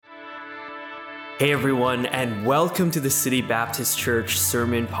Hey everyone, and welcome to the City Baptist Church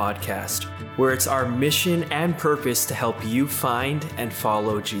Sermon Podcast, where it's our mission and purpose to help you find and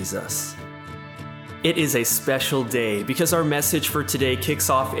follow Jesus. It is a special day because our message for today kicks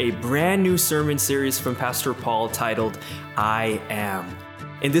off a brand new sermon series from Pastor Paul titled, I Am.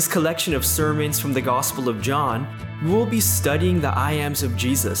 In this collection of sermons from the Gospel of John, we will be studying the I Ams of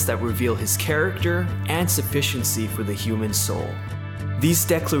Jesus that reveal his character and sufficiency for the human soul. These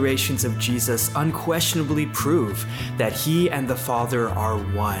declarations of Jesus unquestionably prove that he and the Father are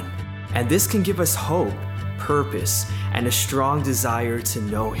one, and this can give us hope, purpose, and a strong desire to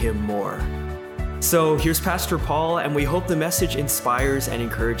know him more. So here's Pastor Paul, and we hope the message inspires and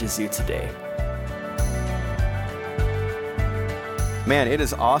encourages you today. Man, it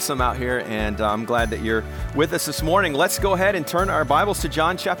is awesome out here, and I'm glad that you're with us this morning. Let's go ahead and turn our Bibles to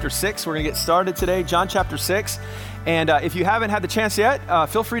John chapter 6. We're going to get started today, John chapter 6. And if you haven't had the chance yet,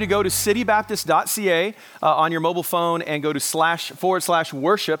 feel free to go to citybaptist.ca on your mobile phone and go to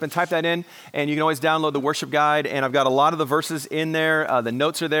 /worship and type that in. And you can always download the worship guide. And I've got a lot of the verses in there. The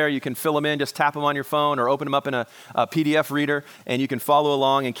notes are there. You can fill them in, just tap them on your phone or open them up in a PDF reader. And you can follow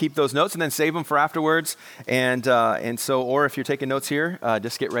along and keep those notes and then save them for afterwards. And so, or if you're taking notes here,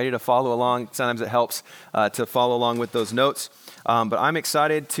 just get ready to follow along. Sometimes it helps to follow along with those notes. But I'm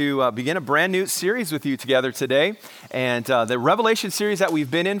excited to begin a brand new series with you together today. And the Revelation series that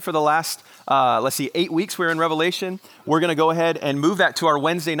we've been in for the last, 8 weeks we're in Revelation. We're going to go ahead and move that to our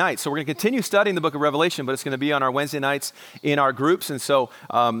Wednesday nights. So we're going to continue studying the book of Revelation, but it's going to be on our Wednesday nights in our groups. And so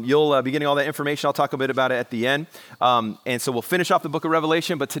you'll be getting all that information. I'll talk a bit about it at the end. And so we'll finish off the book of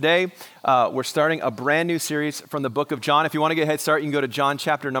Revelation. But today we're starting a brand new series from the book of John. If you want to get a head start, you can go to John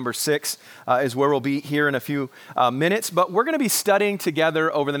chapter number 6 is where we'll be here in a few minutes. But we're going to be studying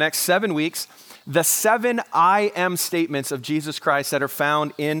together over the next 7 weeks the 7 I am statements of Jesus Christ that are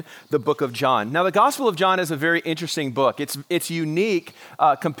found in the book of John. Now, the Gospel of John is a very interesting book. It's unique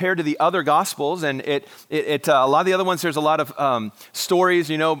compared to the other Gospels, and a lot of the other ones, there's a lot of stories,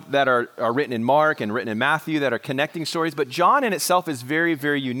 that are written in Mark and written in Matthew that are connecting stories, but John in itself is very,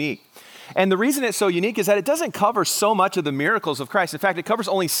 very unique. And the reason it's so unique is that it doesn't cover so much of the miracles of Christ. In fact, it covers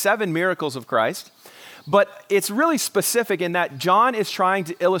only 7 miracles of Christ. But it's really specific in that John is trying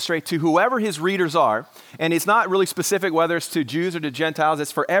to illustrate to whoever his readers are, and it's not really specific whether it's to Jews or to Gentiles,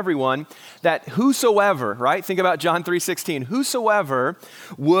 it's for everyone, that whosoever, right? Think about John 3:16, whosoever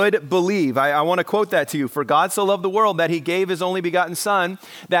would believe. I want to quote that to you. For God so loved the world that he gave his only begotten son,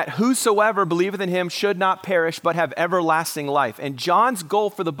 that whosoever believeth in him should not perish but have everlasting life. And John's goal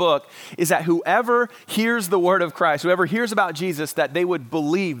for the book is that whoever hears the word of Christ, whoever hears about Jesus, that they would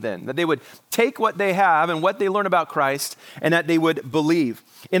believe then, that they would take what they have and what they learn about Christ, and that they would believe.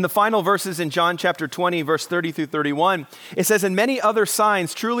 In the final verses in John chapter 20, verse 30 through 31, it says, and many other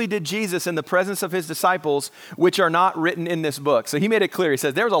signs truly did Jesus in the presence of his disciples, which are not written in this book. So he made it clear. He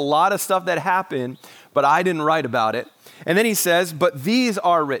says, there's a lot of stuff that happened, but I didn't write about it. And then he says, but these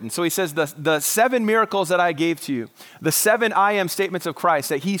are written. So he says, the 7 miracles that I gave to you, the 7 I am statements of Christ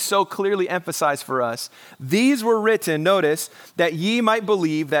that he so clearly emphasized for us, these were written, notice, that ye might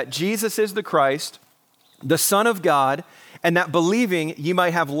believe that Jesus is the Christ, the Son of God, and that believing ye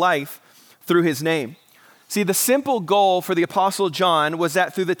might have life through his name. See, the simple goal for the Apostle John was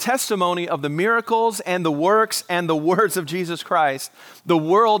that through the testimony of the miracles and the works and the words of Jesus Christ, the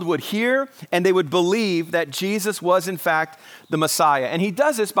world would hear and they would believe that Jesus was in fact the Messiah. And he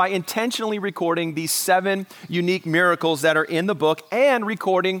does this by intentionally recording these 7 unique miracles that are in the book and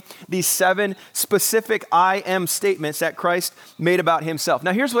recording these 7 specific I am statements that Christ made about himself.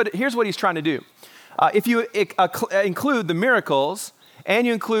 Now, here's what he's trying to do. If you include the miracles and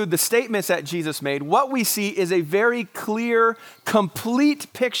you include the statements that Jesus made, what we see is a very clear,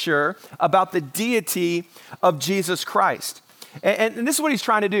 complete picture about the deity of Jesus Christ. And this is what he's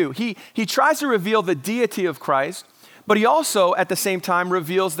trying to do. He tries to reveal the deity of Christ, but he also, at the same time,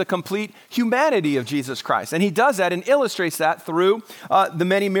 reveals the complete humanity of Jesus Christ. And he does that and illustrates that through the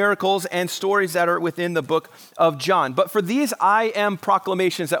many miracles and stories that are within the book of John. But for these I am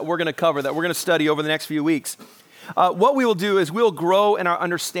proclamations that we're going to cover, that we're going to study over the next few weeks, what we will do is we'll grow in our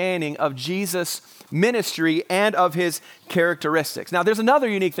understanding of Jesus' ministry and of his characteristics. Now, there's another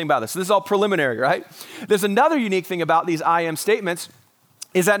unique thing about this. This is all preliminary, right? There's another unique thing about these I am statements.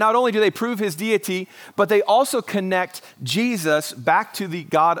 is that not only do they prove his deity, but they also connect Jesus back to the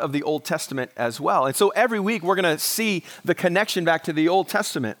God of the Old Testament as well. And so every week we're going to see the connection back to the Old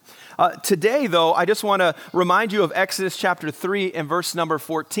Testament. Today, though, I just want to remind you of Exodus chapter 3 and verse number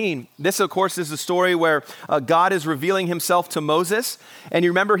 14. This, of course, is the story where God is revealing himself to Moses. And you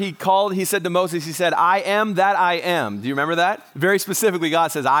remember he said to Moses, he said, I am that I am. Do you remember that? Very specifically,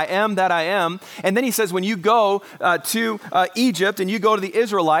 God says, I am that I am. And then he says, when you go to Egypt and you go to the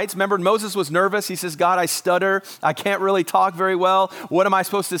Israelites, remember Moses was nervous. He says, God, I stutter. I can't really talk very well. What am I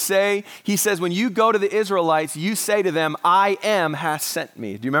supposed to say? He says, when you go to the Israelites, you say to them, I am hath sent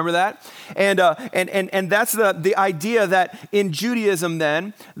me. Do you remember that? And that's the idea that in Judaism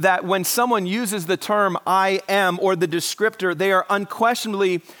then, that when someone uses the term I am or the descriptor, they are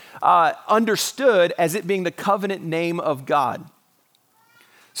unquestionably understood as it being the covenant name of God.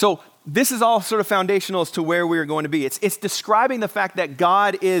 So this is all sort of foundational as to where we are going to be. It's describing the fact that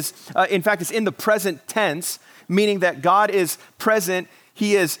God is, in fact, it's in the present tense, meaning that God is present,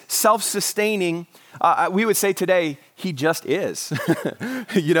 he is self-sustaining. We would say today, he just is.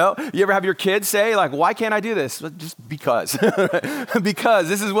 You know, you ever have your kids say like, why can't I do this? Well, just because, because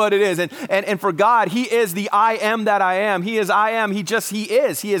this is what it is. And for God, he is the I am that I am. He is, I am. He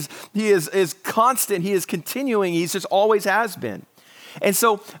is constant. He is continuing. He's just always has been. And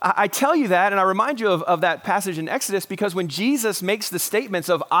so I tell you that, and I remind you of that passage in Exodus, because when Jesus makes the statements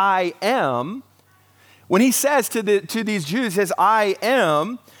of I am, when he says to these Jews, he says, I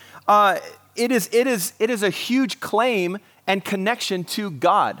am, it is a huge claim and connection to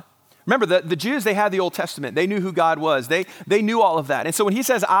God. Remember, the Jews, they had the Old Testament. They knew who God was. They knew all of that. And so when he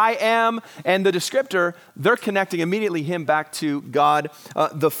says, I am, and the descriptor, they're connecting immediately him back to God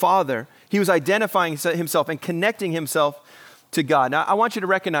the Father. He was identifying himself and connecting himself to God. Now, I want you to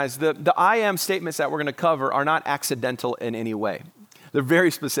recognize the I am statements that we're going to cover are not accidental in any way. They're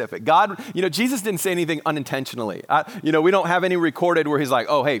very specific. God, Jesus didn't say anything unintentionally. We don't have any recorded where he's like,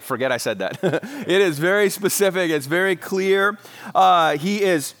 oh, hey, forget I said that. It is very specific. It's very clear. He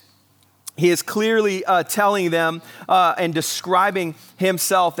is clearly telling them and describing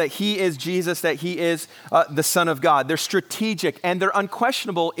himself that he is Jesus, that he is the Son of God. They're strategic and they're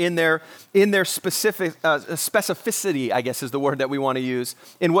unquestionable in their specific specificity, I guess is the word that we want to use,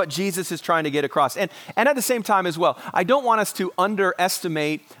 in what Jesus is trying to get across. And at the same time as well, I don't want us to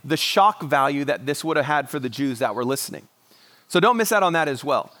underestimate the shock value that this would have had for the Jews that were listening. So don't miss out on that as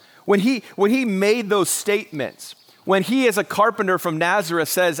well. When he made those statements, when he as a carpenter from Nazareth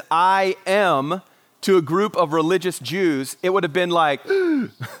says, I am, to a group of religious Jews, it would have been like,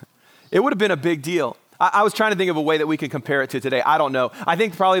 it would have been a big deal. I was trying to think of a way that we could compare it to today. I don't know. I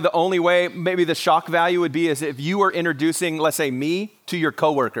think probably the only way, maybe the shock value would be is if you were introducing, let's say, me to your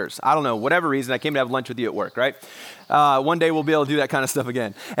coworkers. I don't know, whatever reason, I came to have lunch with you at work, right? One day we'll be able to do that kind of stuff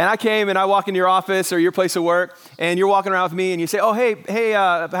again. And I came and I walk into your office or your place of work, and you're walking around with me and you say, oh, hey,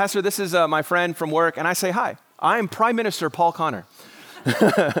 Pastor, this is my friend from work. And I say, hi. I am Prime Minister Paul Connor.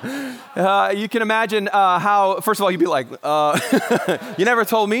 You can imagine how, first of all, you'd be like, you never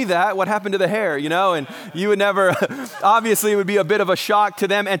told me that. What happened to the hair, And you would never, obviously it would be a bit of a shock to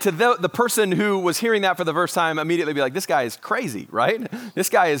them. And to the person who was hearing that for the first time, immediately be like, this guy is crazy, right? This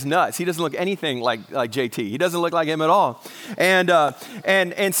guy is nuts. He doesn't look anything like JT. He doesn't look like him at all. And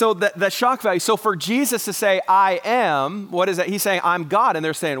so that shock value. So for Jesus to say, I am, what is that? He's saying, I'm God. And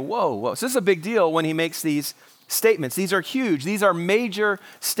they're saying, whoa. So this is a big deal when he makes these statements. These are huge. These are major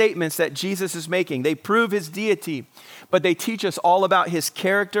statements that Jesus is making. They prove his deity, but they teach us all about his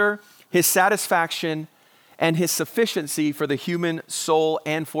character, his satisfaction, and his sufficiency for the human soul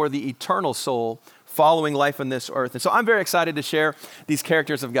and for the eternal soul following life on this earth. And so I'm very excited to share these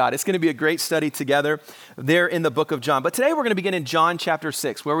characters of God. It's going to be a great study together there in the book of John. But today we're going to begin in John chapter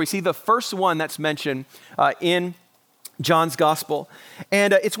 6, where we see the first one that's mentioned in John's gospel.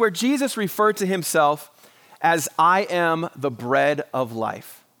 And it's where Jesus referred to himself as I am the bread of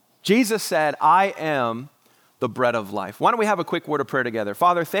life. Jesus said, I am the bread of life. Why don't we have a quick word of prayer together?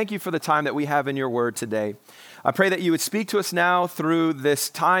 Father, thank you for the time that we have in your word today. I pray that you would speak to us now through this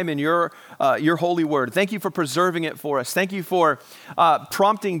time in your holy word. Thank you for preserving it for us. Thank you for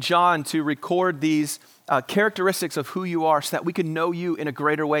prompting John to record these characteristics of who you are so that we can know you in a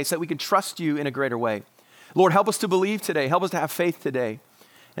greater way, so that we can trust you in a greater way. Lord, help us to believe today. Help us to have faith today.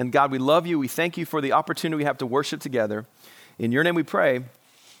 And God, we love you. We thank you for the opportunity we have to worship together. In your name we pray,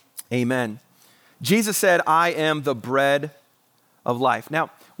 amen. Jesus said, I am the bread of life. Now,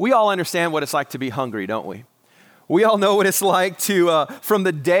 we all understand what it's like to be hungry, don't we? We all know what it's like to, from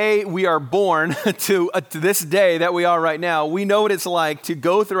the day we are born to this day that we are right now, we know what it's like to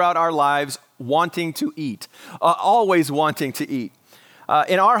go throughout our lives wanting to eat, always wanting to eat.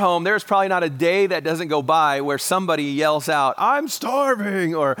 in our home, there's probably not a day that doesn't go by where somebody yells out, "I'm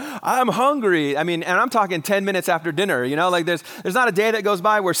starving," or "I'm hungry." I mean, and I'm talking 10 minutes after dinner, like there's not a day that goes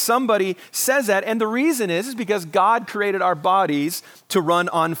by where somebody says that. And the reason is because God created our bodies to run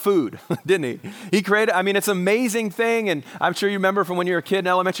on food, didn't he? He created, it's an amazing thing. And I'm sure you remember from when you were a kid in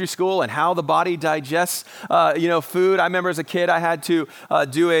elementary school and how the body digests, food. I remember as a kid, I had to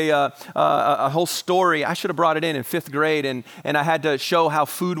do a whole story. I should have brought it in 5th grade, and I had to show how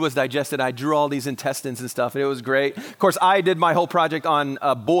food was digested. I drew all these intestines and stuff, and it was great. Of course, I did my whole project on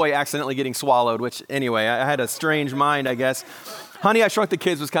a boy accidentally getting swallowed, which anyway, I had a strange mind, I guess. Honey, I Shrunk the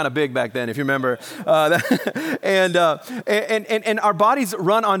Kids was kind of big back then, if you remember. And our bodies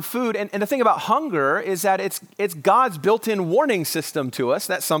run on food. And the thing about hunger is that it's God's built-in warning system to us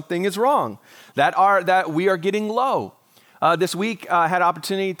that something is wrong, that we are getting low. This week, I had an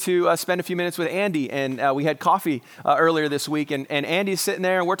opportunity to spend a few minutes with Andy, and we had coffee earlier this week, and Andy's sitting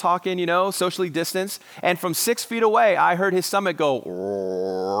there, and we're talking, socially distanced, and from 6 feet away, I heard his stomach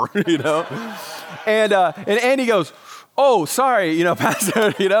go, and Andy goes, "Oh, sorry,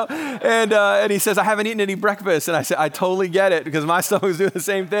 Pastor, and he says, "I haven't eaten any breakfast." And I said, "I totally get it, because my stomach's doing the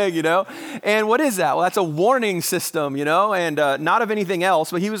same thing, And what is that? Well, that's a warning system, and not of anything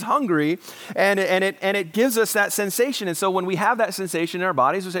else, but he was hungry, and it gives us that sensation. And so when we have that sensation in our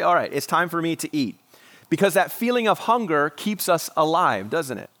bodies, we say, all right, it's time for me to eat, because that feeling of hunger keeps us alive,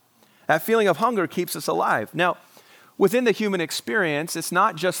 doesn't it? That feeling of hunger keeps us alive. Now, within the human experience, it's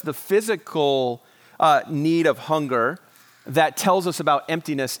not just the physical need of hunger that tells us about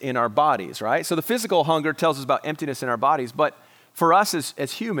emptiness in our bodies, right? So the physical hunger tells us about emptiness in our bodies, but for us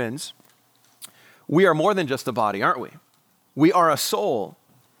as humans, we are more than just a body, aren't we? We are a soul,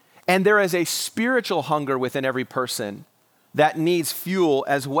 and there is a spiritual hunger within every person that needs fuel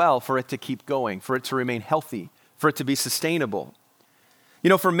as well for it to keep going, for it to remain healthy, for it to be sustainable.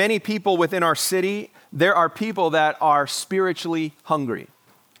 For many people within our city, there are people that are spiritually hungry.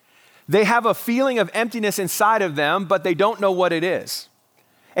 They have a feeling of emptiness inside of them, but they don't know what it is.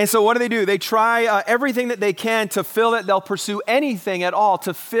 And so what do? They try everything that they can to fill it. They'll pursue anything at all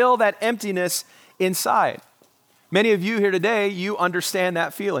to fill that emptiness inside. Many of you here today, you understand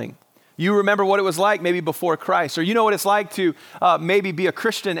that feeling. You remember what it was like maybe before Christ, or you know what it's like to maybe be a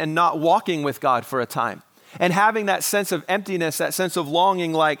Christian and not walking with God for a time, and having that sense of emptiness, that sense of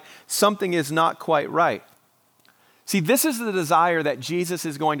longing, like something is not quite right. See, this is the desire that Jesus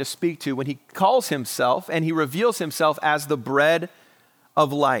is going to speak to when he calls himself and he reveals himself as the bread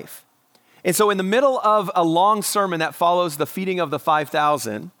of life. And so in the middle of a long sermon that follows the feeding of the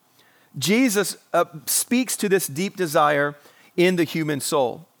 5,000, Jesus speaks to this deep desire in the human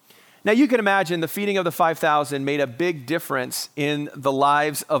soul. Now you can imagine the feeding of the 5,000 made a big difference in the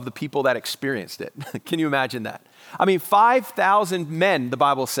lives of the people that experienced it. Can you imagine that? 5,000 men, the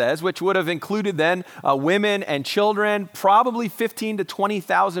Bible says, which would have included then women and children, probably 15 to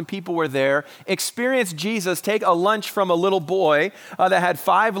 20,000 people were there, experienced Jesus take a lunch from a little boy that had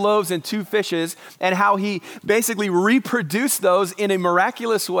 5 loaves and 2 fishes, and how he basically reproduced those in a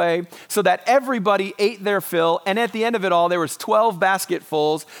miraculous way so that everybody ate their fill. And at the end of it all, there was 12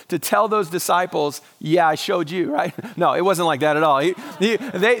 basketfuls to tell those disciples, "Yeah, I showed you," right? No, it wasn't like that at all.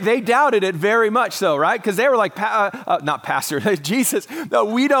 They doubted it very much so, right? Because they were like, not pastor, Jesus, no,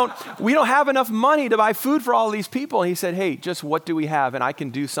 we don't have enough money to buy food for all these people. And he said, "Hey, just what do we have? And I can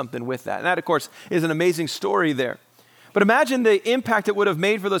do something with that." And that, of course, is an amazing story there. But imagine the impact it would have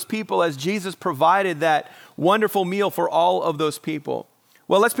made for those people as Jesus provided that wonderful meal for all of those people.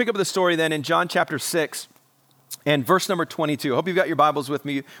 Well, let's pick up the story then in John chapter 6 and verse number 22. I hope you've got your Bibles with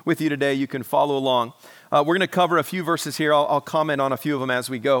you today. You can follow along. We're going to cover a few verses here. I'll comment on a few of them as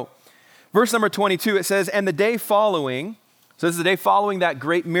we go. Verse number 22, it says, "And the day following," so this is the day following that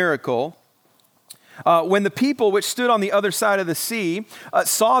great miracle, "when the people which stood on the other side of the sea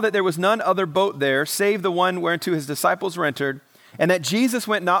saw that there was none other boat there, save the one whereunto his disciples were entered, and that Jesus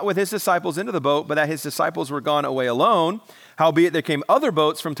went not with his disciples into the boat, but that his disciples were gone away alone. Howbeit there came other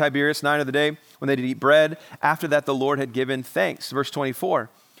boats from Tiberias 9 of the day, when they did eat bread. After that the Lord had given thanks." Verse 24,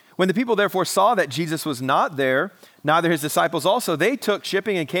 "When the people therefore saw that Jesus was not there, neither his disciples also, they took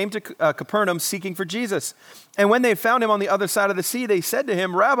shipping and came to Capernaum seeking for Jesus. And when they found him on the other side of the sea, they said to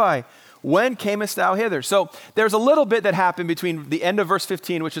him, 'Rabbi, when camest thou hither? So there's a little bit that happened between the end of verse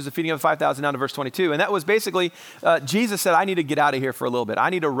 15, which is the feeding of the 5,000, down to verse 22. And that was basically, Jesus said, I need to get out of here for a little bit. I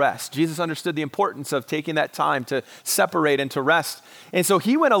need to rest. Jesus understood the importance of taking that time to separate and to rest. And so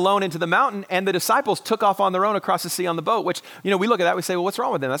he went alone into the mountain, and the disciples took off on their own across the sea on the boat, which, we look at that, we say, well, what's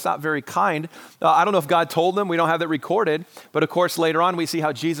wrong with them? That's not very kind. I don't know if God told them. We don't have that recorded. But of course, later on, we see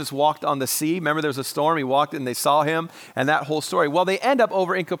how Jesus walked on the sea. Remember, there was a storm. He walked and they saw him, and that whole story. Well, they end up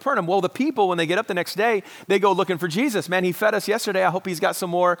over in Capernaum. Well, the people, when they get up the next day, they go looking for Jesus. Man, he fed us yesterday. I hope he's got some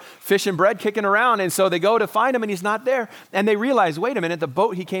more fish and bread kicking around. And so they go to find him, and he's not there. And they realize, wait a minute, the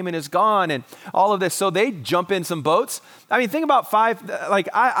boat he came in is gone, and all of this. So they jump in some boats. I mean, think about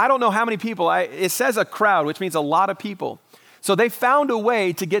I don't know how many people. It says a crowd, which means a lot of people. So they found a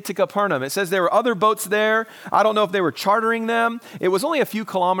way to get to Capernaum. It says there were other boats there. I don't know if they were chartering them. It was only a few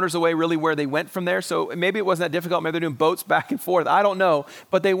kilometers away really where they went from there. So maybe it wasn't that difficult. Maybe they're doing boats back and forth. I don't know.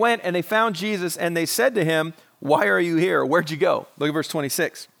 But they went and they found Jesus, and they said to him, why are you here? Where'd you go? Look at verse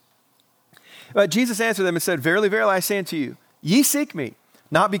 26. But Jesus answered them and said, verily, verily, I say unto you, ye seek me,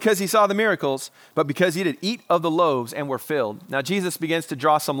 not because he saw the miracles, but because ye did eat of the loaves and were filled. Now Jesus begins to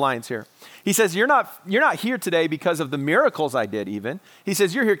draw some lines here. He says, you're not here today because of the miracles I did even. He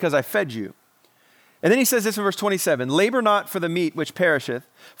says, you're here because I fed you. And then he says this in verse 27, labor not for the meat which perisheth,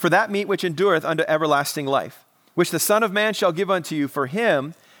 for that meat which endureth unto everlasting life, which the Son of Man shall give unto you, for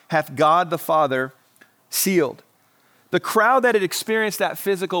him hath God the Father sealed. The crowd that had experienced that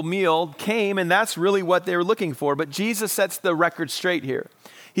physical meal came, and that's really what they were looking for. But Jesus sets the record straight here.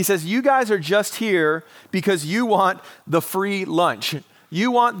 He says, you guys are just here because you want the free lunch.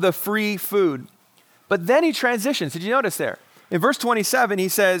 You want the free food. But then he transitions. Did you notice there? In verse 27, he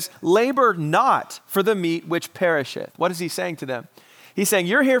says, labor not for the meat which perisheth. What is he saying to them? He's saying,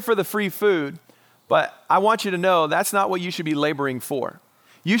 you're here for the free food, but I want you to know that's not what you should be laboring for.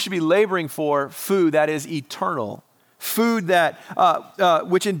 You should be laboring for food that is eternal. Food that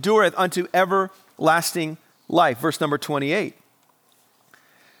which endureth unto everlasting life. Verse number 28.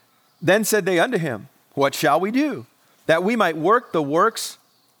 Then said they unto him, what shall we do, that we might work the works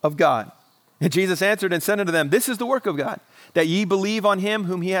of God? And Jesus answered and said unto them, this is the work of God, that ye believe on him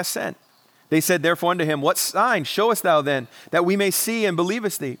whom he hath sent. They said therefore unto him, what sign showest thou then, that we may see and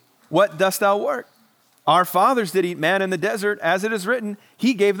believest thee? What dost thou work? Our fathers did eat manna in the desert, as it is written,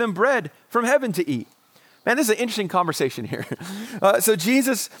 he gave them bread from heaven to eat. Man, this is an interesting conversation here. So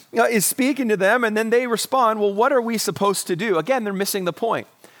Jesus is speaking to them, and then they respond, well, what are we supposed to do? Again, they're missing the point.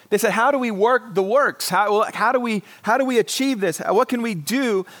 They said, how do we work the works? How do we achieve this? What can we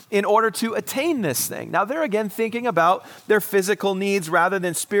do in order to attain this thing? Now, they're again thinking about their physical needs rather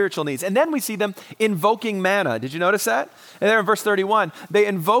than spiritual needs. And then we see them invoking manna. Did you notice that? And there in verse 31, they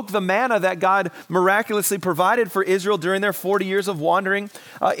invoke the manna that God miraculously provided for Israel during their 40 years of wandering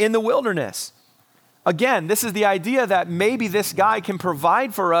in the wilderness. Again, this is the idea that maybe this guy can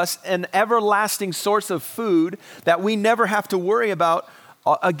provide for us an everlasting source of food that we never have to worry about.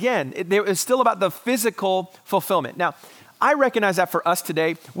 Again, it's still about the physical fulfillment. Now, I recognize that for us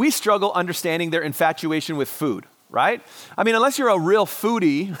today, we struggle understanding their infatuation with food, right? I mean, unless you're a real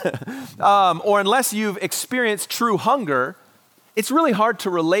foodie or unless you've experienced true hunger, it's really hard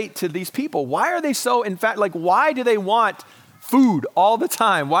to relate to these people. Why are they so, why do they want food all the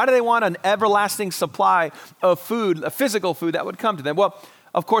time? Why do they want an everlasting supply of food, a physical food that would come to them? Well,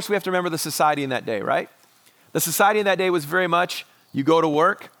 of course, we have to remember the society in that day, right? The society in that day was very much, you go to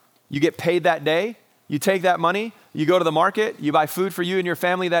work, you get paid that day, you take that money, you go to the market, you buy food for you and your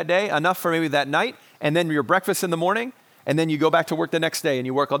family that day, enough for maybe that night, and then your breakfast in the morning, and then you go back to work the next day and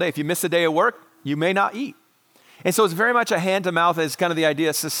you work all day. If you miss a day of work, you may not eat. And so it's very much a hand-to-mouth as kind of the idea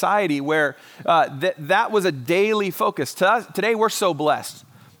of society where that was a daily focus. Today, we're so blessed.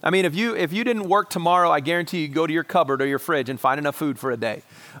 I mean, if you didn't work tomorrow, I guarantee you go to your cupboard or your fridge and find enough food for a day,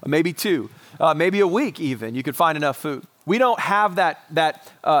 maybe two, maybe a week even, you could find enough food. We don't have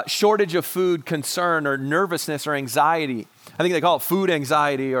that shortage of food concern or nervousness or anxiety. I think they call it food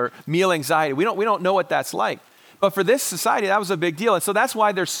anxiety or meal anxiety. We don't know what that's like. But for this society, that was a big deal. And so that's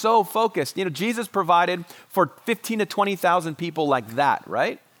why they're so focused. You know, Jesus provided for 15 to 20,000 people like that,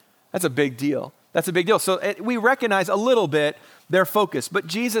 right? That's a big deal. That's a big deal. So we recognize a little bit their focus, but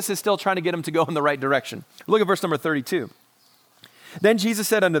Jesus is still trying to get them to go in the right direction. Look at verse number 32. Then Jesus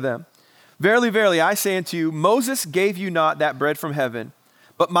said unto them, verily, verily, I say unto you, Moses gave you not that bread from heaven,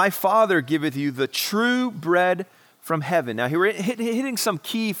 but my Father giveth you the true bread from heaven. Now, we're hitting some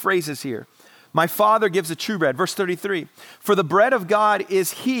key phrases here. My Father gives the true bread. Verse 33, for the bread of God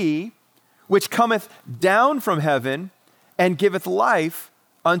is he which cometh down from heaven and giveth life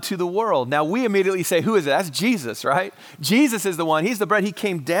unto the world. Now we immediately say, who is it? That's Jesus, right? Jesus is the one. He's the bread. He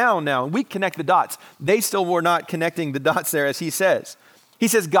came down now, and we connect the dots. They still were not connecting the dots there, as he says. He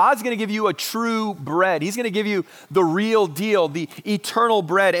says, God's going to give you a true bread. He's going to give you the real deal, the eternal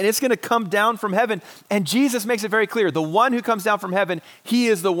bread, and it's going to come down from heaven. And Jesus makes it very clear. The one who comes down from heaven, he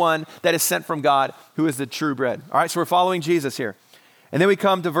is the one that is sent from God, who is the true bread. All right, so we're following Jesus here. And then we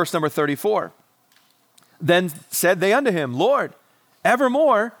come to verse number 34. Then said they unto him, Lord,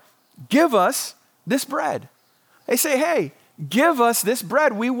 evermore give us this bread. They say, hey, give us this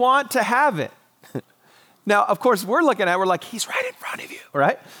bread. We want to have it. Now, of course, we're looking at it, we're like, he's right in front of you,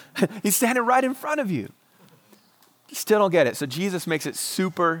 right? He's standing right in front of you. Still don't get it. So Jesus makes it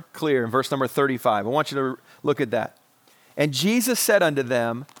super clear in verse number 35. I want you to look at that. And Jesus said unto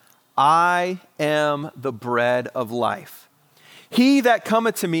them, I am the bread of life. He that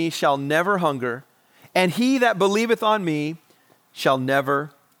cometh to me shall never hunger, and he that believeth on me shall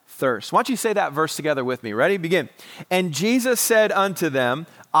never thirst. Why don't you say that verse together with me? Ready? Begin. And Jesus said unto them,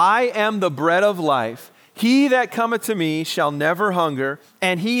 I am the bread of life. He that cometh to me shall never hunger,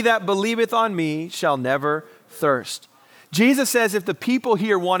 and he that believeth on me shall never thirst. Jesus says if the people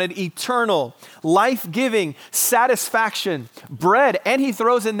here wanted eternal, life-giving satisfaction, bread, and he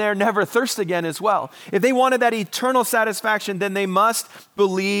throws in there never thirst again as well. If they wanted that eternal satisfaction, then they must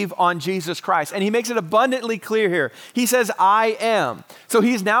believe on Jesus Christ. And he makes it abundantly clear here. He says, I am. So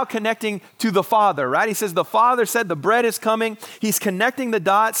he's now connecting to the Father, right? He says, the Father said the bread is coming. He's connecting the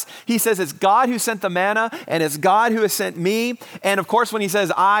dots. He says, it's God who sent the manna, and it's God who has sent me. And of course, when he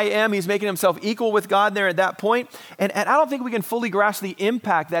says, I am, he's making himself equal with God there at that point. And I don't think we can fully grasp the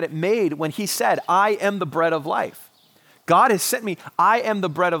impact that it made when he said, I am the bread of life. God has sent me. I am the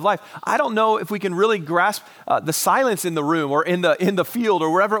bread of life. I don't know if we can really grasp the silence in the room or in the field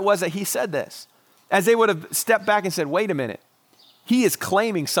or wherever it was that he said this, as they would have stepped back and said, wait a minute. He is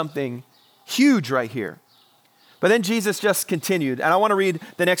claiming something huge right here. But then Jesus just continued, and I want to read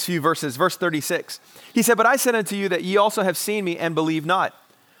the next few verses. Verse 36. He said, but I said unto you that ye also have seen me and believe not.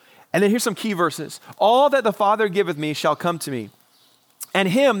 And then here's some key verses. All that the Father giveth me shall come to me. And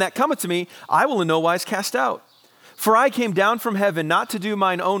him that cometh to me, I will in no wise cast out. For I came down from heaven not to do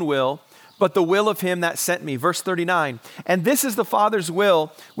mine own will, but the will of him that sent me. Verse 39. And this is the Father's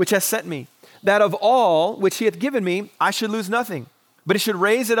will which has sent me, that of all which he hath given me, I should lose nothing, but he should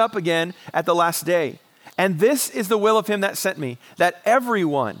raise it up again at the last day. And this is the will of him that sent me, that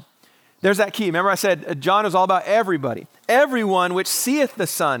everyone, there's that key. Remember I said John is all about everybody. Everyone which seeth the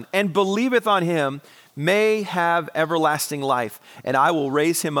Son and believeth on him may have everlasting life, and I will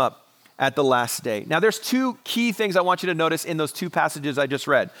raise him up at the last day. Now there's two key things I want you to notice in those two passages I just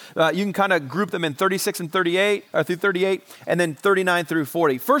read. You can kind of group them in 36 and 38, or through 38, and then 39 through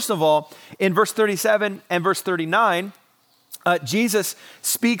 40. First of all, in verse 37 and verse 39, Jesus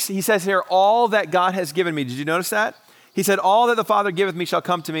speaks, he says here, all that God has given me. Did you notice that? He said, all that the Father giveth me shall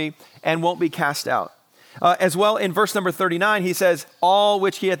come to me and won't be cast out. As well, in verse number 39, he says, all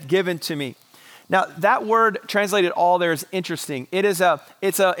which he hath given to me. Now, that word translated all there is interesting. It's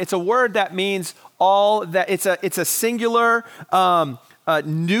a word that means all that, it's a singular,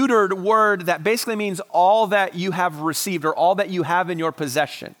 neutered word that basically means all that you have received or all that you have in your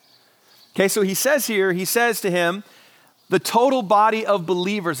possession. Okay, so he says here, he says to him, the total body of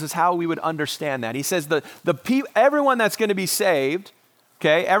believers is how we would understand that. He says everyone that's going to be saved,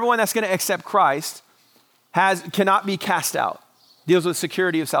 okay, everyone that's going to accept Christ cannot be cast out. Deals with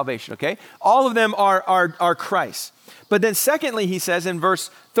security of salvation, okay? All of them are Christ. But then secondly, he says in verse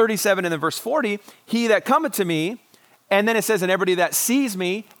 37 and then verse 40, he that cometh to me, and then it says, and everybody that sees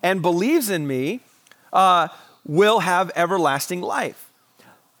me and believes in me will have everlasting life.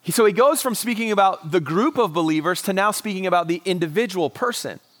 So he goes from speaking about the group of believers to now speaking about the individual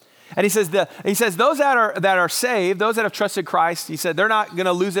person. And he says those that are saved, those that have trusted Christ, he said, they're not going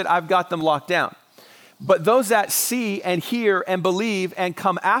to lose it. I've got them locked down. But those that see and hear and believe and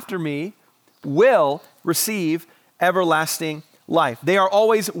come after me will receive everlasting life. They are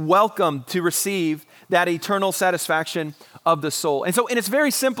always welcome to receive that eternal satisfaction of the soul. And so in its very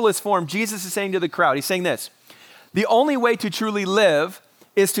simplest form, Jesus is saying to the crowd, he's saying this, the only way to truly live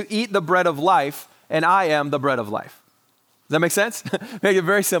is to eat the bread of life, and I am the bread of life. Does that make sense? Make it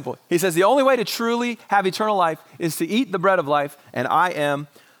very simple. He says the only way to truly have eternal life is to eat the bread of life, and I am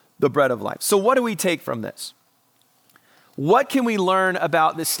the bread of life. So what do we take from this? What can we learn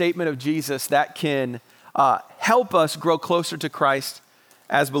about this statement of Jesus that can help us grow closer to Christ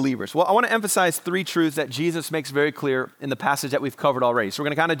as believers? Well, I want to emphasize three truths that Jesus makes very clear in the passage that we've covered already. So we're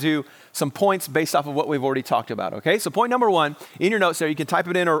going to kind of do some points based off of what we've already talked about, okay? So point number one, in your notes there, you can type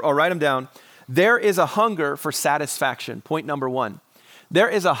it in or write them down. There is a hunger for satisfaction. Point number one. there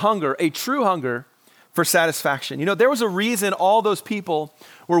is a hunger, a true hunger for satisfaction. You know, there was a reason all those people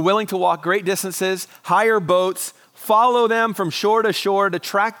were willing to walk great distances, hire boats, follow them from shore to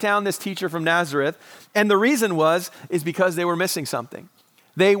track down this teacher from Nazareth. And the reason is because they were missing something.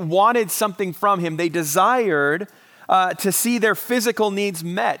 They wanted something from him. They desired to see their physical needs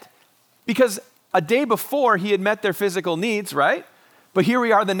met. Because a day before he had met their physical needs, right? But here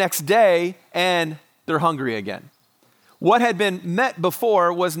we are the next day and they're hungry again. What had been met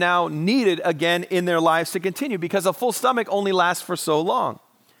before was now needed again in their lives to continue, because a full stomach only lasts for so long.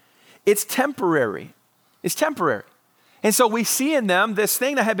 It's temporary. It's temporary. And so we see in them this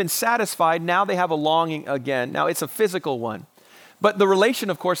thing that had been satisfied, now they have a longing again. Now it's a physical one. But the relation,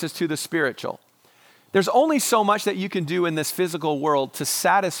 of course, is to the spiritual. There's only so much that you can do in this physical world to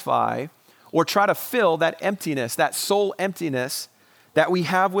satisfy or try to fill that emptiness, that soul emptiness that we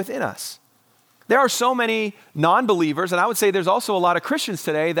have within us. There are so many non-believers, and I would say there's also a lot of Christians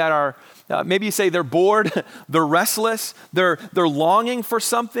today that are, maybe you say they're bored, they're restless, they're longing for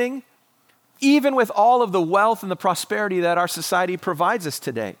something, even with all of the wealth and the prosperity that our society provides us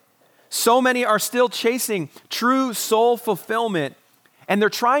today. So many are still chasing true soul fulfillment, and they're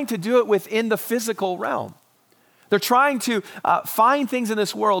trying to do it within the physical realm. They're trying to find things in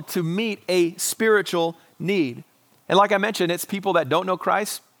this world to meet a spiritual need. And like I mentioned, it's people that don't know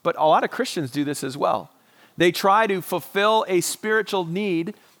Christ, but a lot of Christians do this as well. They try to fulfill a spiritual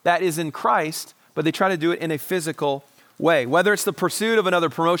need that is in Christ, but they try to do it in a physical way. Whether it's the pursuit of another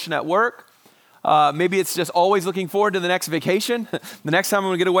promotion at work, maybe it's just always looking forward to the next vacation, the next time we're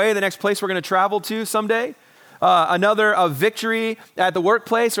going to get away, the next place we're going to travel to someday. Another victory at the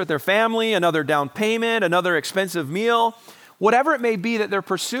workplace or at their family, another down payment, another expensive meal. Whatever it may be that they're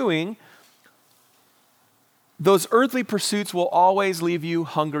pursuing, those earthly pursuits will always leave you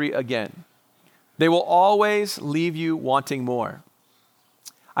hungry again. They will always leave you wanting more.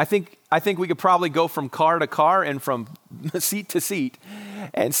 I think we could probably go from car to car and from seat to seat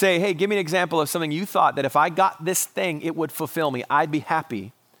and say, hey, give me an example of something you thought that if I got this thing, it would fulfill me. I'd be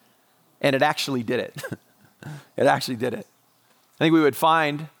happy. And it actually did it. It actually did it. I think we would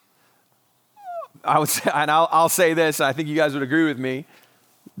find, I would say, and I'll say this, and I think you guys would agree with me,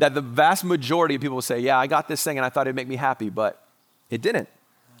 that the vast majority of people will say, yeah, I got this thing and I thought it'd make me happy, but it didn't.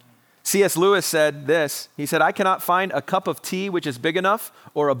 C.S. Lewis said this. He said, I cannot find a cup of tea which is big enough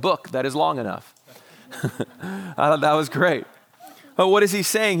or a book that is long enough. I thought that was great. But what is he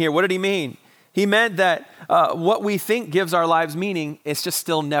saying here? What did he mean? He meant that what we think gives our lives meaning is just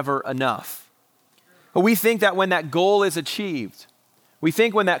still never enough. But we think that when that goal is achieved, we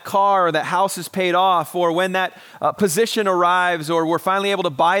think when that car or that house is paid off, or when that position arrives, or we're finally able to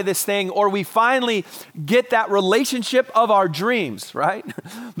buy this thing, or we finally get that relationship of our dreams, right?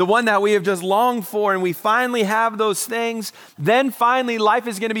 The one that we have just longed for, and we finally have those things, then finally life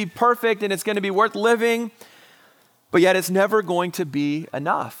is going to be perfect and it's going to be worth living. But yet it's never going to be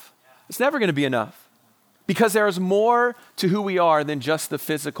enough. It's never going to be enough, because there is more to who we are than just the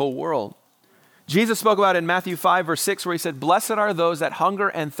physical world. Jesus spoke about it in Matthew 5, verse 6, where he said, blessed are those that hunger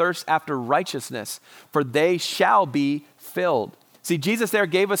and thirst after righteousness, for they shall be filled. See, Jesus there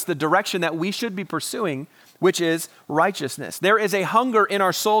gave us the direction that we should be pursuing, which is righteousness. There is a hunger in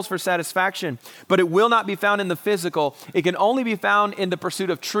our souls for satisfaction, but it will not be found in the physical. It can only be found in the pursuit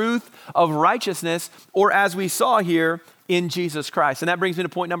of truth, of righteousness, or as we saw here, in Jesus Christ. And that brings me to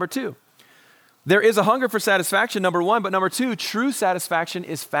point number 2. There is a hunger for satisfaction, number 1, but number 2, true satisfaction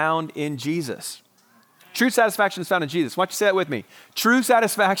is found in Jesus. True satisfaction is found in Jesus. Why don't you say that with me? True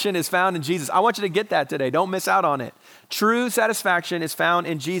satisfaction is found in Jesus. I want you to get that today. Don't miss out on it. True satisfaction is found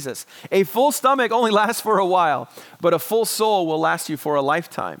in Jesus. A full stomach only lasts for a while, but a full soul will last you for a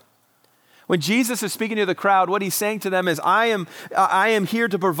lifetime. When Jesus is speaking to the crowd, what he's saying to them is, I am here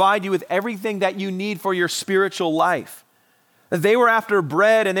to provide you with everything that you need for your spiritual life. They were after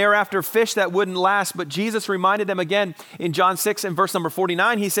bread and they were after fish that wouldn't last, but Jesus reminded them again in John 6 and verse number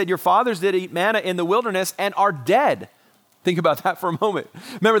 49, he said, your fathers did eat manna in the wilderness and are dead. Think about that for a moment.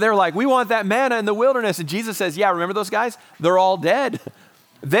 Remember, they were like, we want that manna in the wilderness. And Jesus says, yeah, remember those guys? They're all dead.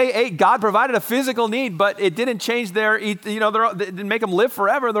 They ate, God provided a physical need, but it didn't change it didn't make them live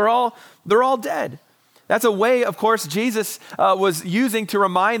forever. They're all dead. That's a way, of course, Jesus was using to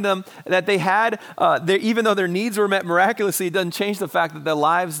remind them that they had, even though their needs were met miraculously, it doesn't change the fact that their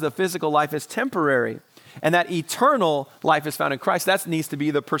lives, the physical life, is temporary, and that eternal life is found in Christ. That needs to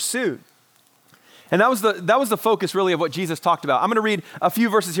be the pursuit. And that was the focus really of what Jesus talked about. I'm going to read a few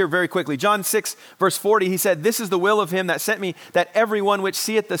verses here very quickly. John 6, verse 40, he said, "This is the will of him that sent me, that everyone which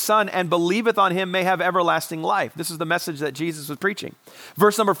seeth the Son and believeth on him may have everlasting life." This is the message that Jesus was preaching.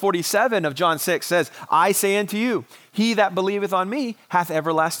 Verse number 47 of John 6 says, "I say unto you, he that believeth on me hath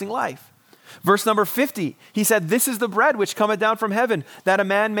everlasting life." Verse number 50, he said, "This is the bread which cometh down from heaven, that a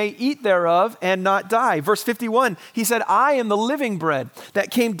man may eat thereof and not die." Verse 51, he said, "I am the living bread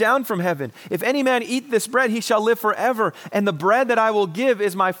that came down from heaven. If any man eat this bread, he shall live forever. And the bread that I will give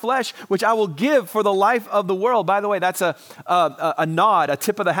is my flesh, which I will give for the life of the world." By the way, that's a nod, a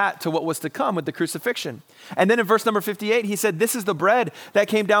tip of the hat to what was to come with the crucifixion. And then in verse number 58, he said, "This is the bread that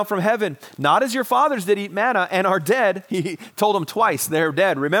came down from heaven, not as your fathers did eat manna and are dead." He told them twice, they're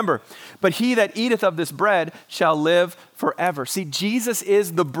dead, remember. "But he that eateth of this bread shall live forever." See, Jesus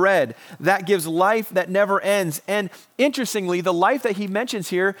is the bread that gives life that never ends. And interestingly, the life that he mentions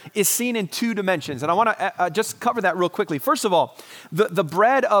here is seen in two dimensions. And I want to just cover that real quickly. First of all, the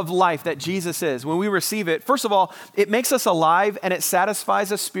bread of life that Jesus is, when we receive it, first of all, it makes us alive and it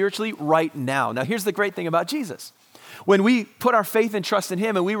satisfies us spiritually right now. Now, here's the great thing about Jesus. When we put our faith and trust in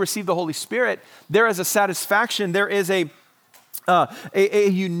him and we receive the Holy Spirit, there is a satisfaction, there is a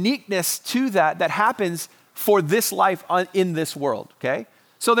uniqueness to that happens for this life in this world, okay?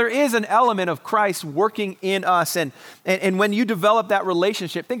 So there is an element of Christ working in us. And when you develop that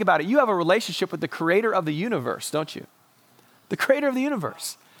relationship, think about it. You have a relationship with the creator of the universe, don't you? The creator of the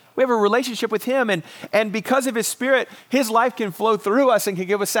universe. We have a relationship with him. And because of his Spirit, his life can flow through us and can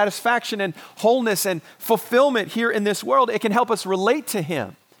give us satisfaction and wholeness and fulfillment here in this world. It can help us relate to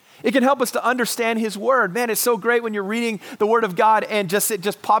him. It can help us to understand his word. Man, it's so great when you're reading the word of God and it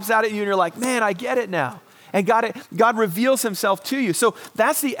just pops out at you and you're like, man, I get it now. And God reveals himself to you. So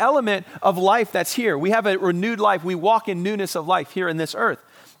that's the element of life that's here. We have a renewed life. We walk in newness of life here in this earth.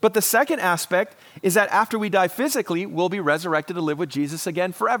 But the second aspect is that after we die physically, we'll be resurrected to live with Jesus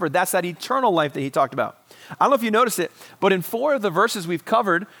again forever. That's that eternal life that he talked about. I don't know if you noticed it, but in 4 of the verses we've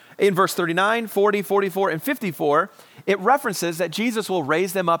covered, in verse 39, 40, 44, and 54, it references that Jesus will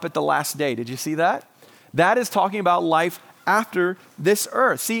raise them up at the last day. Did you see that? That is talking about life after this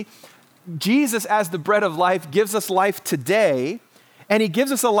earth. See, Jesus as the bread of life gives us life today, and he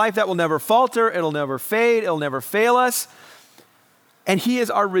gives us a life that will never falter, it'll never fade, it'll never fail us. And he is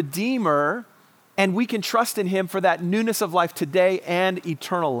our Redeemer, and we can trust in him for that newness of life today and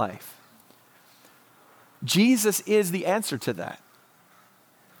eternal life. Jesus is the answer to that.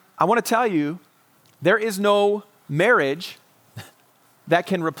 I want to tell you, there is no marriage that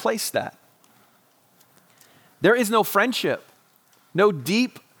can replace that. There is no friendship, no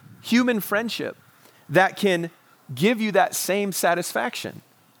deep human friendship that can give you that same satisfaction.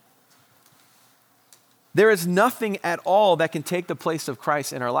 There is nothing at all that can take the place of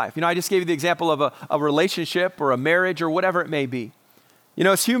Christ in our life. You know, I just gave you the example of a relationship or a marriage or whatever it may be. You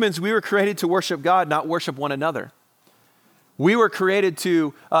know, as humans, we were created to worship God, not worship one another. We were created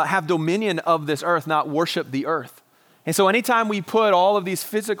to have dominion of this earth, not worship the earth. And so anytime we put all of these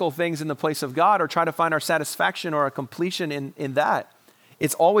physical things in the place of God or try to find our satisfaction or our completion in that,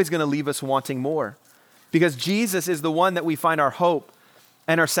 it's always going to leave us wanting more. Because Jesus is the one that we find our hope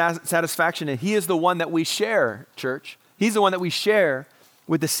and our satisfaction in. He is the one that we share, church. He's the one that we share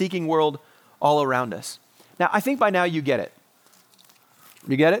with the seeking world all around us. Now, I think by now you get it.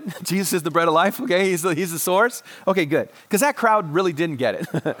 You get it? Jesus is the bread of life, okay? He's the source. Okay, good. Because that crowd really didn't get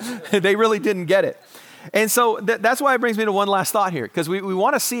it. They really didn't get it. And so that's why it brings me to one last thought here, because we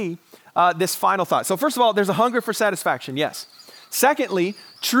want to see this final thought. So first of all, there's a hunger for satisfaction, yes. Secondly,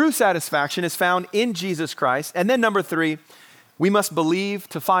 true satisfaction is found in Jesus Christ. And then number 3, we must believe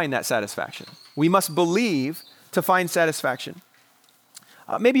to find that satisfaction. We must believe to find satisfaction.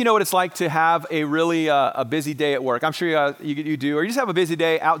 Maybe you know what it's like to have a really a busy day at work. I'm sure you do. Or you just have a busy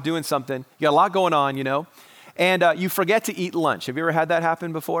day out doing something. You got a lot going on, you know. And you forget to eat lunch. Have you ever had that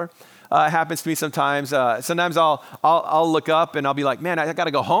happen before? It happens to me sometimes. Sometimes I'll look up and I'll be like, man, I got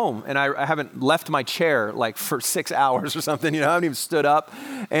to go home. And I haven't left my chair like for 6 hours or something. You know, I haven't even stood up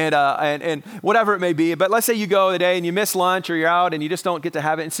and whatever it may be. But let's say you go today and you miss lunch or you're out and you just don't get to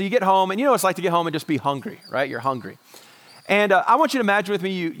have it. And so you get home and you know what it's like to get home and just be hungry, right? You're hungry. And I want you to imagine with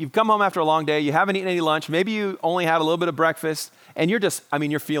me, you've come home after a long day, you haven't eaten any lunch, maybe you only had a little bit of breakfast, and you're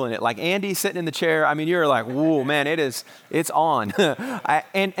feeling it. Like Andy sitting in the chair, you're like, whoa, man, it's on.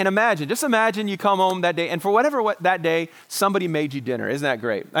 and just imagine you come home that day, and for that day, somebody made you dinner. Isn't that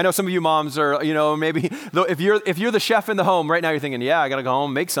great? I know some of you moms are, maybe if you're the chef in the home, right now you're thinking, yeah, I got to go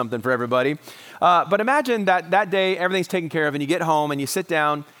home, make something for everybody. But imagine that day, everything's taken care of, and you get home, and you sit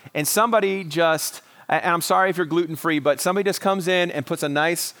down, and somebody just... And I'm sorry if you're gluten-free, but somebody just comes in and puts a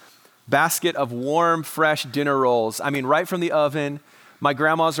nice basket of warm, fresh dinner rolls. I mean, right from the oven, my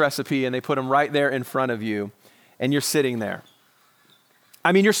grandma's recipe, and they put them right there in front of you, and you're sitting there.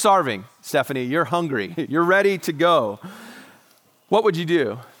 I mean, you're starving, Stephanie. You're hungry. You're ready to go. What would you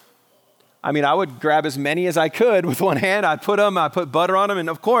do? I mean, I would grab as many as I could with one hand. I'd put butter on them, and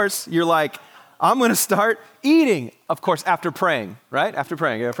of course, you're like, I'm going to start eating. Of course, after praying, right? After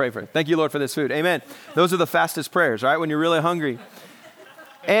praying, you gotta pray for it. Thank you, Lord, for this food. Amen. Those are the fastest prayers, right? When you're really hungry.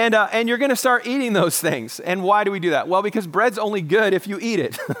 And you're going to start eating those things. And why do we do that? Well, because bread's only good if you eat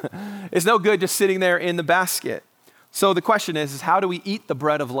it. It's no good just sitting there in the basket. So the question is how do we eat the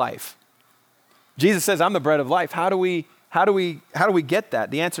bread of life? Jesus says, I'm the bread of life. How do we get that?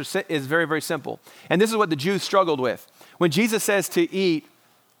 The answer is very, very simple. And this is what the Jews struggled with. When Jesus says to eat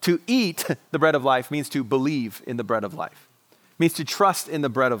the bread of life means to believe in the bread of life. It means to trust in the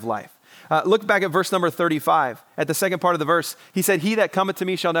bread of life. Look back at verse number 35. At the second part of the verse, he said, he that cometh to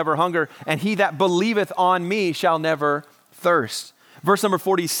me shall never hunger, and he that believeth on me shall never thirst. Verse number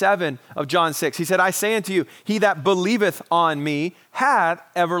 47 of John 6, he said, I say unto you, he that believeth on me hath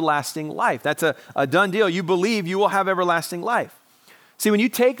everlasting life. That's a done deal. You believe, you will have everlasting life. See, when you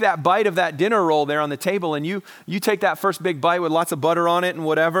take that bite of that dinner roll there on the table and you take that first big bite with lots of butter on it and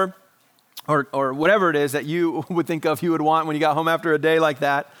whatever, or whatever it is that you would think of you would want when you got home after a day like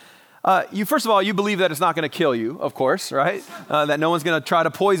that, first of all, you believe that it's not going to kill you, of course, right? That no one's going to try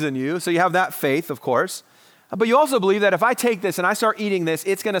to poison you. So you have that faith, of course. But you also believe that if I take this and I start eating this,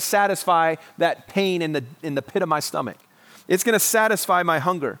 it's going to satisfy that pain in the pit of my stomach. It's going to satisfy my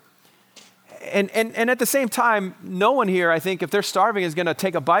hunger. And at the same time, no one here, I think, if they're starving, is going to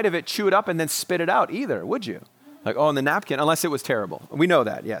take a bite of it, chew it up, and then spit it out either, would you? Like, in the napkin, unless it was terrible. We know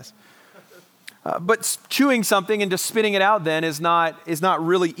that, yes. But chewing something and just spitting it out then is not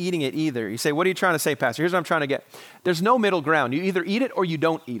really eating it either. You say, what are you trying to say, Pastor? Here's what I'm trying to get. There's no middle ground. You either eat it or you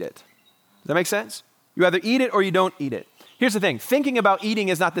don't eat it. Does that make sense? You either eat it or you don't eat it. Here's the thing. Thinking about eating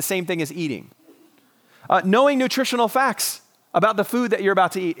is not the same thing as eating. Knowing nutritional facts about the food that you're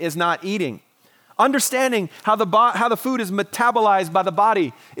about to eat is not eating. Understanding how the food is metabolized by the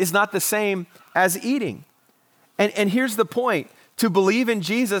body is not the same as eating. And here's the point. To believe in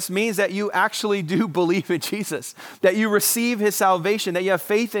Jesus means that you actually do believe in Jesus, that you receive his salvation, that you have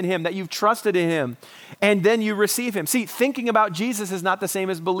faith in him, that you've trusted in him, and then you receive him. See, thinking about Jesus is not the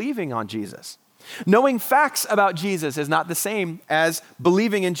same as believing on Jesus. Knowing facts about Jesus is not the same as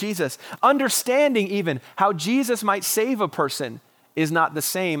believing in Jesus. Understanding even how Jesus might save a person is not the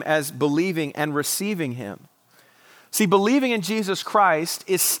same as believing and receiving him. See, believing in Jesus Christ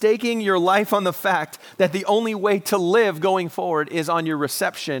is staking your life on the fact that the only way to live going forward is on your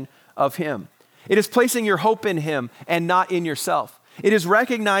reception of him. It is placing your hope in him and not in yourself. It is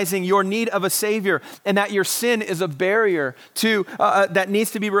recognizing your need of a Savior and that your sin is a barrier to that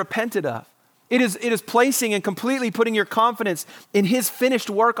needs to be repented of. It is placing and completely putting your confidence in his finished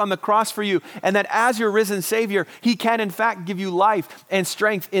work on the cross for you, and that as your risen Savior, he can in fact give you life and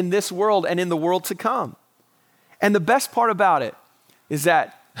strength in this world and in the world to come. And the best part about it is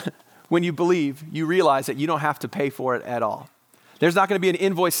that when you believe, you realize that you don't have to pay for it at all. There's not going to be an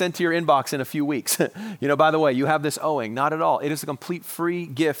invoice sent to your inbox in a few weeks. By the way, you have this owing. Not at all. It is a complete free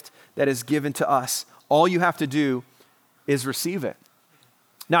gift that is given to us. All you have to do is receive it.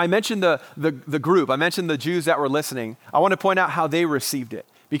 Now, I mentioned the group. I mentioned the Jews that were listening. I want to point out how they received it,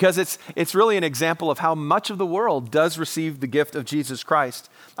 because it's really an example of how much of the world does receive the gift of Jesus Christ.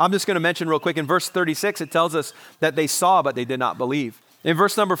 I'm just going to mention real quick, in verse 36, it tells us that they saw, but they did not believe. In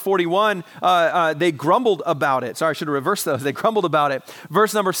verse number 41, they grumbled about it. Sorry, I should have reversed those. They grumbled about it.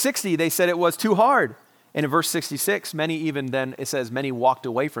 Verse number 60, they said it was too hard. And in verse 66, many walked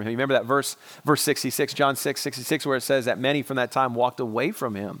away from him. You remember that verse 66, John 6:66, where it says that many from that time walked away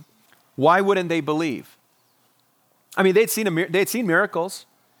from him. Why wouldn't they believe? I mean, they'd seen miracles.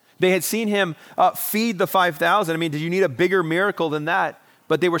 They had seen him feed the 5,000. I mean, did you need a bigger miracle than that?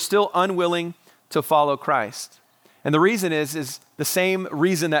 But they were still unwilling to follow Christ. And the reason is the same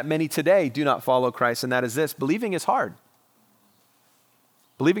reason that many today do not follow Christ, and that is this: believing is hard.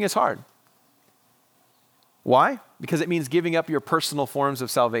 Believing is hard. Why? Because it means giving up your personal forms of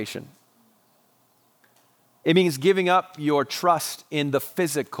salvation. It means giving up your trust in the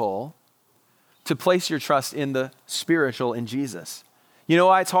physical to place your trust in the spiritual, in Jesus. You know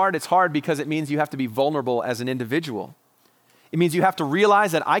why it's hard? It's hard because it means you have to be vulnerable as an individual. It means you have to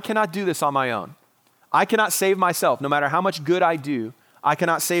realize that I cannot do this on my own. I cannot save myself. No matter how much good I do, I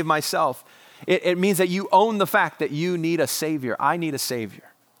cannot save myself. It means that you own the fact that you need a Savior. I need a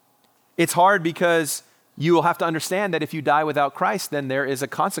Savior. It's hard because you will have to understand that if you die without Christ, then there is a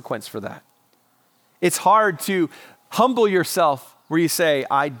consequence for that. It's hard to humble yourself where you say,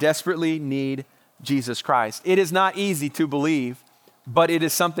 I desperately need Jesus Christ. It is not easy to believe, but it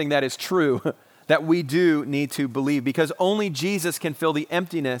is something that is true that we do need to believe, because only Jesus can fill the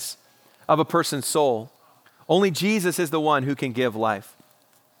emptiness of a person's soul. Only Jesus is the one who can give life.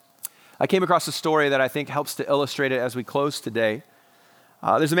 I came across a story that I think helps to illustrate it as we close today.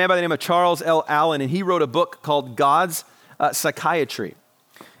 There's a man by the name of Charles L. Allen, and he wrote a book called God's Psychiatry.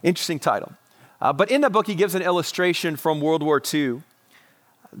 Interesting title. But in that book, he gives an illustration from World War II.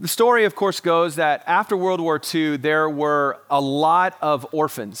 The story, of course, goes that after World War II, there were a lot of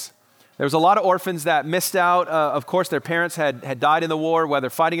orphans. There was a lot of orphans that missed out. Of course, their parents had died in the war,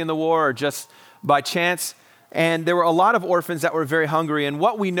 whether fighting in the war or just by chance. And there were a lot of orphans that were very hungry. And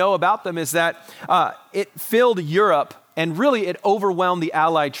what we know about them is that it filled Europe, and really it overwhelmed the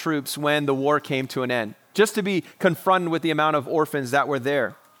Allied troops when the war came to an end, just to be confronted with the amount of orphans that were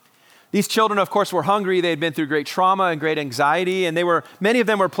there. These children, of course, were hungry. They had been through great trauma and great anxiety, and many of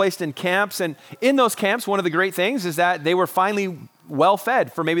them were placed in camps. And in those camps, one of the great things is that they were finally well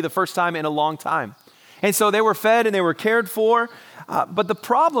fed for maybe the first time in a long time. And so they were fed and they were cared for. But the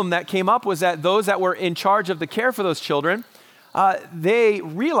problem that came up was that those that were in charge of the care for those children, they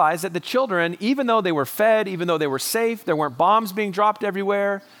realized that the children, even though they were fed, even though they were safe, there weren't bombs being dropped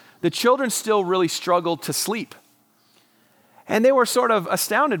everywhere, the children still really struggled to sleep. And they were sort of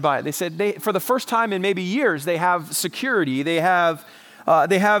astounded by it. They said for the first time in maybe years, they have security, they have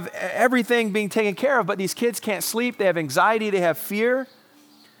everything being taken care of, but these kids can't sleep, they have anxiety, they have fear.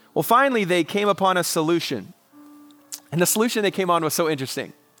 Well, finally, they came upon a solution. And the solution they came on was so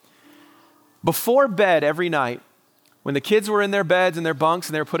interesting. Before bed every night, when the kids were in their beds and their bunks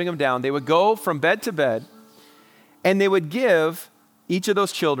and they were putting them down, they would go from bed to bed and they would give each of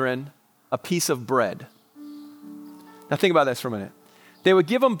those children a piece of bread. Now think about this for a minute. They would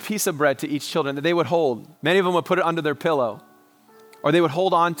give them a piece of bread to each children that they would hold. Many of them would put it under their pillow, or they would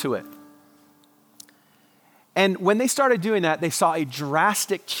hold on to it. And when they started doing that, they saw a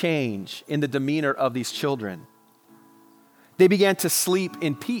drastic change in the demeanor of these children. They began to sleep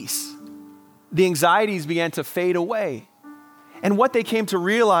in peace. The anxieties began to fade away. And what they came to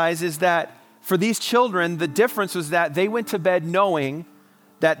realize is that for these children, the difference was that they went to bed knowing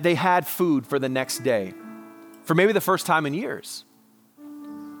that they had food for the next day, for maybe the first time in years.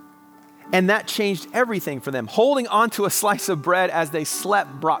 And that changed everything for them. Holding onto a slice of bread as they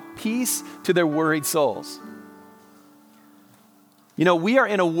slept brought peace to their worried souls. You know, we are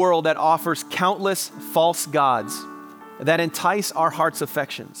in a world that offers countless false gods that entice our heart's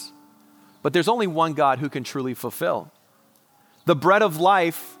affections. But there's only one God who can truly fulfill. The bread of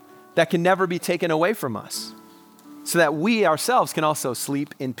life that can never be taken away from us, so that we ourselves can also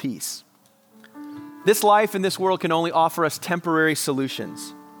sleep in peace. This life in this world can only offer us temporary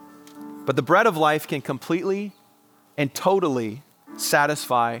solutions, but the bread of life can completely and totally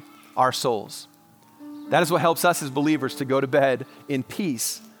satisfy our souls. That is what helps us as believers to go to bed in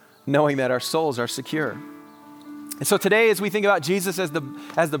peace, knowing that our souls are secure. And so today, as we think about Jesus as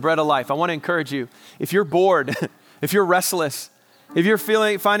the bread of life, I want to encourage you, if you're bored, if you're restless, if you're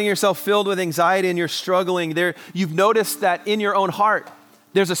finding yourself filled with anxiety and you're struggling, you've noticed that in your own heart,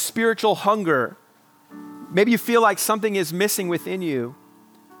 there's a spiritual hunger. Maybe you feel like something is missing within you.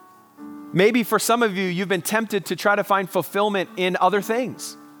 Maybe for some of you, you've been tempted to try to find fulfillment in other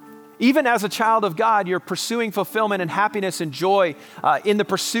things. Even as a child of God, you're pursuing fulfillment and happiness and joy in the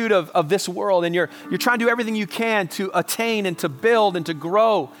pursuit of this world. And you're trying to do everything you can to attain and to build and to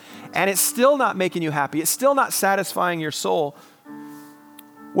grow. And it's still not making you happy. It's still not satisfying your soul.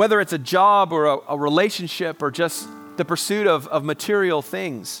 Whether it's a job or a relationship or just the pursuit of material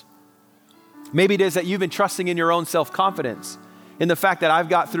things. Maybe it is that you've been trusting in your own self-confidence, in the fact that I've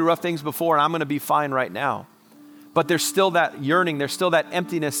got through rough things before and I'm going to be fine right now. But there's still that yearning, there's still that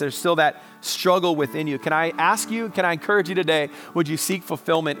emptiness, there's still that struggle within you. Can I encourage you today, would you seek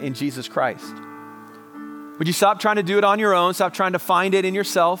fulfillment in Jesus Christ? Would you stop trying to do it on your own, stop trying to find it in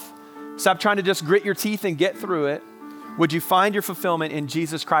yourself, stop trying to just grit your teeth and get through it? Would you find your fulfillment in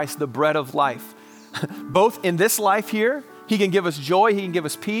Jesus Christ, the bread of life? Both in this life here, he can give us joy, he can give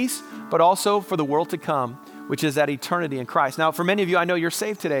us peace, but also for the world to come, which is that eternity in Christ. Now, for many of you, I know you're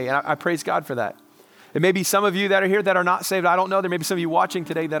saved today, and I praise God for that. There may be some of you that are here that are not saved. I don't know. There may be some of you watching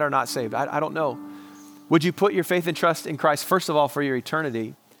today that are not saved. I don't know. Would you put your faith and trust in Christ, first of all, for your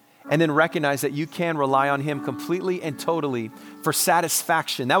eternity, and then recognize that you can rely on him completely and totally for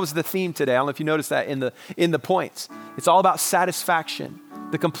satisfaction? That was the theme today. I don't know if you noticed that in the points. It's all about satisfaction,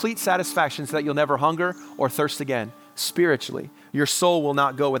 the complete satisfaction so that you'll never hunger or thirst again spiritually. Your soul will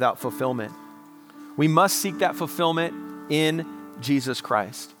not go without fulfillment. We must seek that fulfillment in Jesus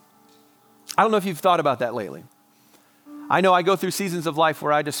Christ. I don't know if you've thought about that lately. I know I go through seasons of life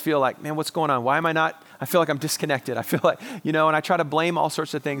where I just feel like, man, what's going on? Why am I not? I feel like I'm disconnected. I feel like, and I try to blame all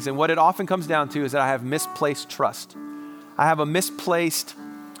sorts of things. And what it often comes down to is that I have misplaced trust. I have a misplaced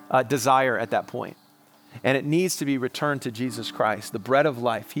desire at that point. And it needs to be returned to Jesus Christ, the bread of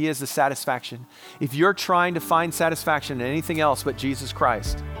life. He is the satisfaction. If you're trying to find satisfaction in anything else but Jesus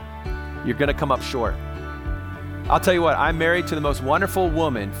Christ, you're going to come up short. I'll tell you what, I'm married to the most wonderful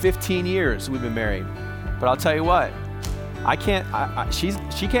woman. 15 years we've been married. But I'll tell you what,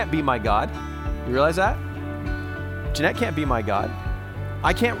 she can't be my God. You realize that? Jeanette can't be my God.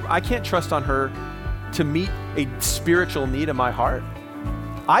 I can't trust on her to meet a spiritual need in my heart.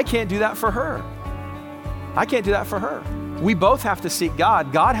 I can't do that for her. I can't do that for her. We both have to seek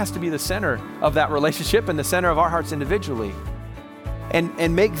God. God has to be the center of that relationship and the center of our hearts individually.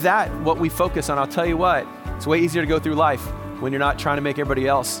 And make that what we focus on. I'll tell you what, it's way easier to go through life when you're not trying to make everybody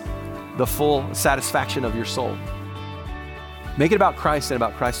else the full satisfaction of your soul. Make it about Christ and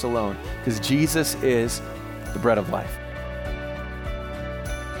about Christ alone, because Jesus is the bread of life.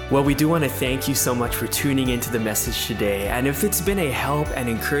 Well, we do want to thank you so much for tuning into the message today. And if it's been a help and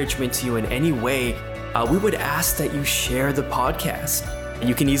encouragement to you in any way, we would ask that you share the podcast.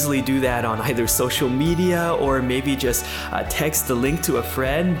 You can easily do that on either social media or maybe just text the link to a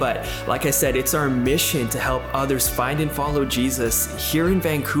friend. But like I said, it's our mission to help others find and follow Jesus here in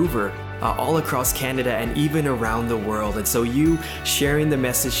Vancouver, all across Canada, and even around the world. And so you sharing the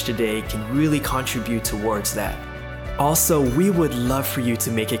message today can really contribute towards that. Also, we would love for you to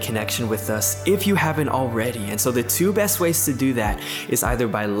make a connection with us if you haven't already. And so the two best ways to do that is either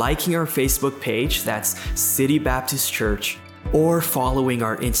by liking our Facebook page, that's City Baptist Church, or following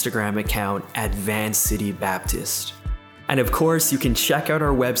our Instagram account at Van City Baptist. And of course, you can check out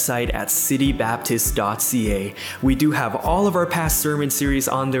our website at citybaptist.ca. We do have all of our past sermon series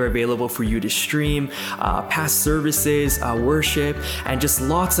on there available for you to stream, past services, worship, and just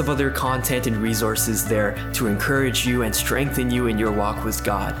lots of other content and resources there to encourage you and strengthen you in your walk with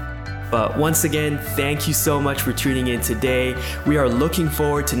God. But once again, thank you so much for tuning in today. We are looking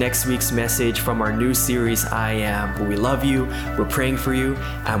forward to next week's message from our new series, I Am. We love you, we're praying for you,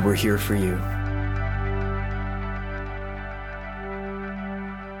 and we're here for you.